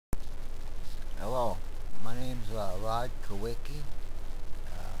Hello, my name's Rod Kawecki.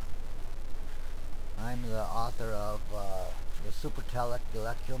 I'm the author of the Supertellic,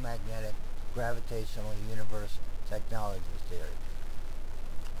 Electromagnetic, Gravitational Universe Technology Theory.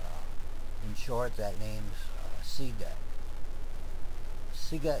 In short, that name's SEGUTT.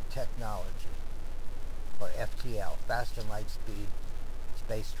 SEGUTT Technology, or FTL, Fast and Light Speed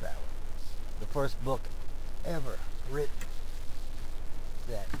Space Travel. The first book ever written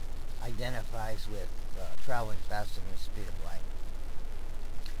that identifies with traveling faster than the speed of light.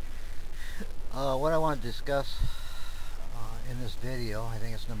 What I want to discuss in this video, I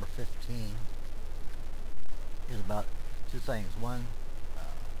think it's number 15, is about two things. One,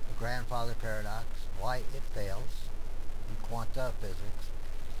 the grandfather paradox, why it fails in quantum physics,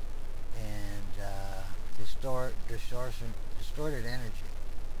 and distorted energy.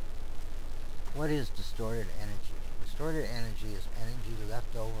 What is distorted energy? Distorted energy is energy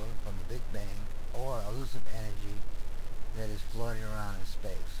left over from the Big Bang, or elusive energy that is floating around in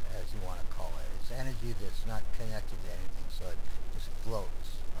space, as you want to call it. It's energy that's not connected to anything, so it just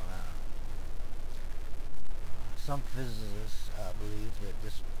floats around. Some physicists believe that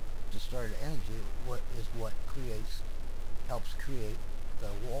this distorted energy is what helps create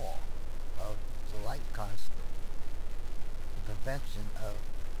the wall of the light constant, the prevention of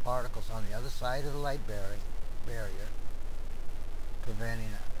particles on the other side of the light barrier, preventing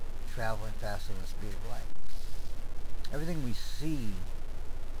traveling faster than the speed of light. Everything we see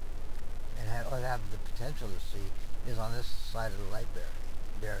and have the potential to see is on this side of the light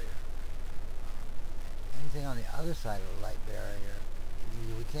barrier. Anything on the other side of the light barrier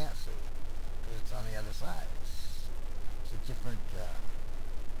we can't see because it's on the other side. It's a different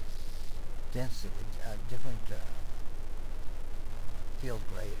density, different field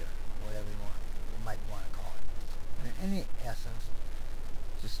grade, or whatever you might want to call it. And in any essence,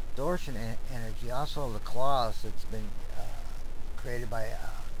 distortion energy, also the clause that's been created by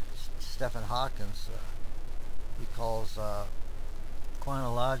Stephen Hawkins, he calls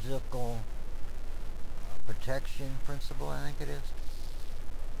chronological protection principle, I think it is,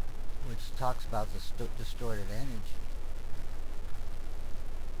 which talks about the distorted energy.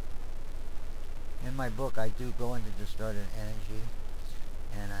 In my book, I do go into distorted energy,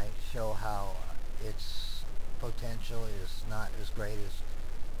 and I show how its potential is not as great as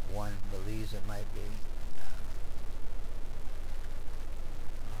one believes it might be.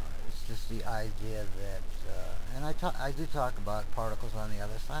 It's just the idea that, and I do talk about particles on the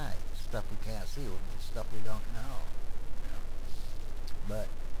other side, stuff we can't see, stuff we don't know. But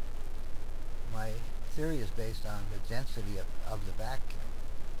my theory is based on the density of the vacuum,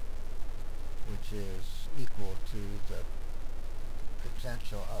 which is equal to the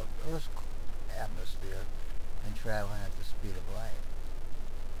potential of Earth's atmosphere and traveling at the speed of light.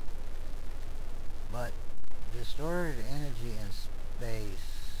 But distorted energy in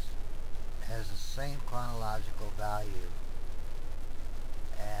space has the same chronological value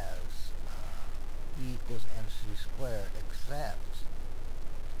as E equals mc squared, except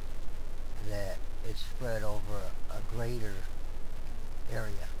that it's spread over a greater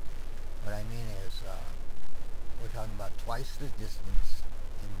area. What I mean is, we're talking about twice the distance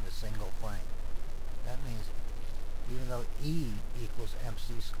in the single plane. That means even though E equals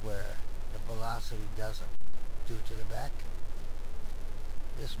mc squared, the velocity doesn't, due to the vacuum.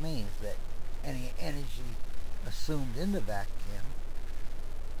 This means that any energy assumed in the vacuum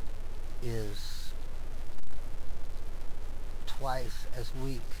is twice as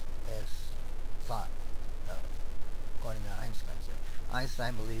weak as thought of, according to Einstein.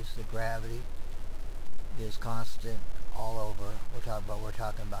 Einstein believes that gravity is constant all over. We're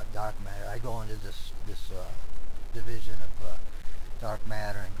talking about dark matter. I go into this division of dark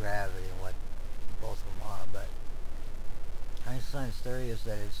matter and gravity and what both of them are, but Einstein's theory is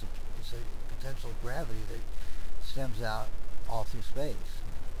that it's a potential gravity that stems out all through space.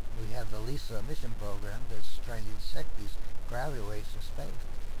 We have the LISA mission program that's trying to detect these gravity waves in space.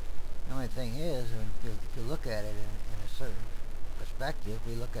 The only thing is, if you look at it in a certain perspective,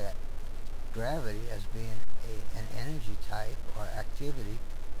 we look at gravity as being an energy type or activity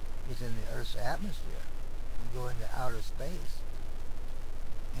within the Earth's atmosphere. We go into outer space,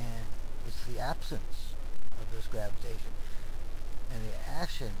 and it's the absence of this gravitation. And the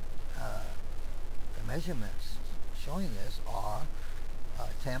action, the measurements showing this are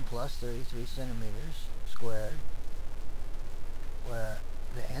 10 plus 33 centimeters squared, where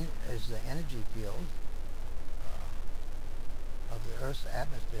is the energy field of the Earth's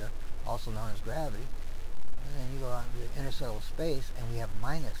atmosphere, also known as gravity. And then you go out into interstellar space, and we have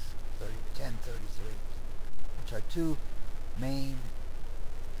minus 1033, which are two main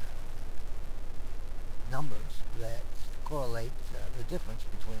numbers that correlate the difference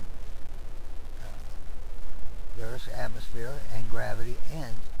between the Earth's atmosphere and gravity,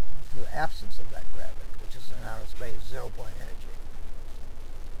 and the absence of that gravity, which is in outer space, zero-point energy.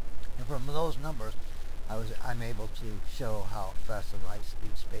 And from those numbers, I'm able to show how fast and light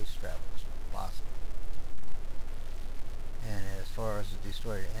speed space travel is possible. And as far as the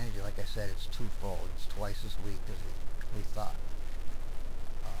destroyed energy, like I said, it's twofold. It's twice as weak as we thought.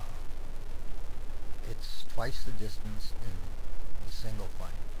 It's twice the distance in the single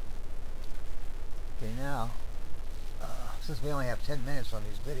plane. Okay, now, since we only have 10 minutes on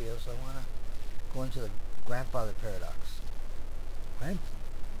these videos, I want to go into the grandfather paradox.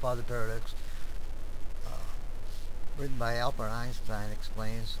 Grandfather paradox, written by Albert Einstein,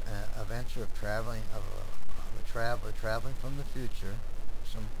 explains a venture of traveling, of a traveler traveling from the future,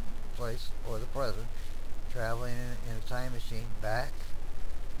 some place, or the present, traveling in a time machine back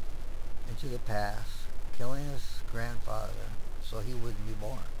into the past, killing his grandfather so he wouldn't be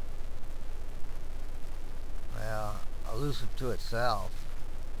born. Well, elusive to itself,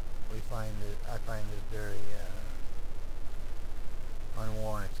 I find it very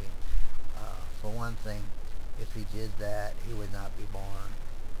unwarranted. For one thing, if he did that, he would not be born.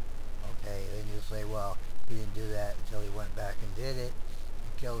 Okay, then you say, well, he didn't do that until he went back and did it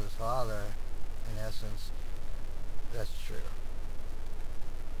and killed his father. In essence, that's true.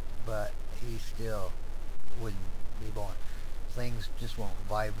 But he still wouldn't be born. Things just won't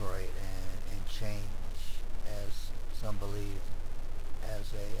vibrate and change, as some believe,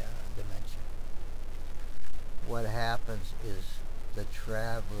 as a dimension. What happens is the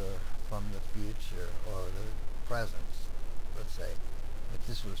traveler from the future, or the present, let's say, if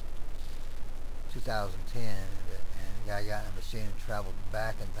this was 2010 and the guy got in a machine and traveled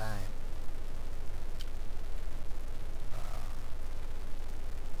back in time,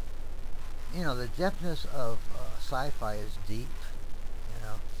 the depthness of sci-fi is deep.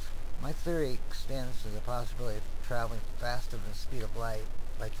 My theory extends to the possibility of traveling faster than the speed of light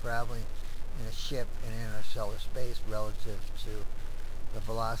by traveling in a ship in interstellar space relative to the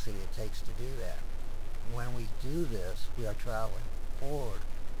velocity it takes to do that. When we do this, we are traveling forward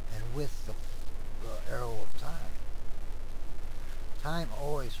and with the arrow of time. Time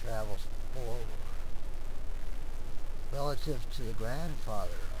always travels forward. Relative to the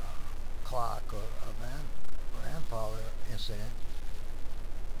grandfather clock or grandfather incident,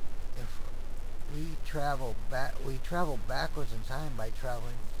 if we travel backwards in time by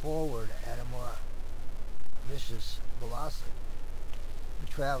traveling forward at a more vicious velocity. We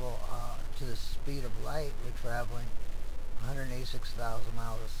travel to the speed of light. We're traveling 186,000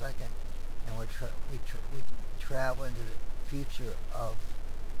 miles a second, and we travel into the future of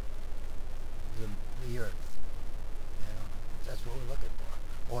the Earth. That's what we're looking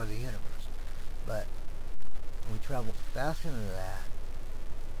for, or the universe. But when we travel faster than that,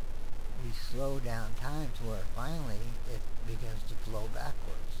 we slow down time to where finally it begins to flow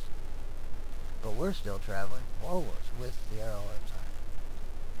backwards. But we're still traveling forwards with the arrow of time.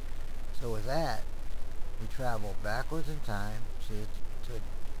 So with that, we travel backwards in time to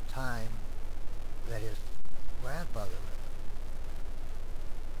a time that his grandfather lived.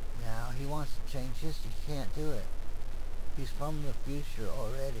 Now, he wants to change history. He can't do it. He's from the future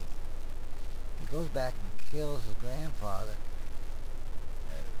already. He goes back and kills his grandfather.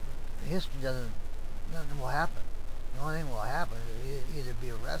 History nothing will happen. The only thing will happen is he'll either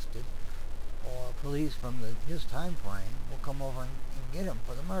be arrested, or police from his time frame will come over and get him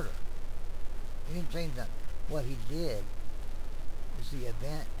for the murder. He didn't change that. What he did is the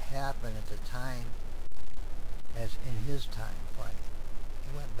event happened at the time as in his time frame.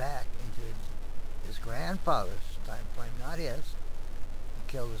 He went back into his grandfather's time frame, not his.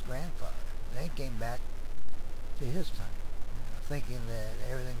 He killed his grandfather. Then he came back to his time, thinking that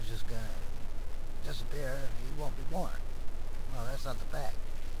everything's just going to disappear and he won't be born. Well, that's not the fact.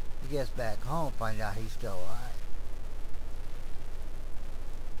 He gets back home, finds out he's still alive.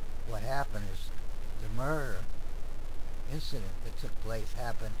 What happened is the murder incident that took place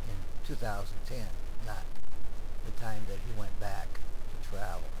happened in 2010, not the time that he went back to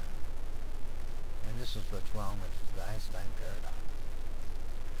travel. And this is what's wrong with the Einstein paradox.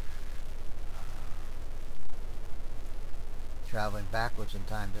 Traveling backwards in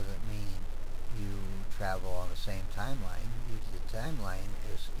time doesn't mean you travel on the same timeline. The timeline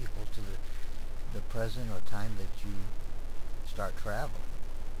is equal to the present or time that you start traveling,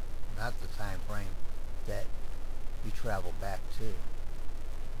 not the time frame that you travel back to.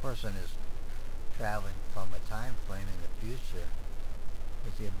 A person is traveling from a time frame in the future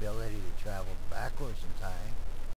with the ability to travel backwards in time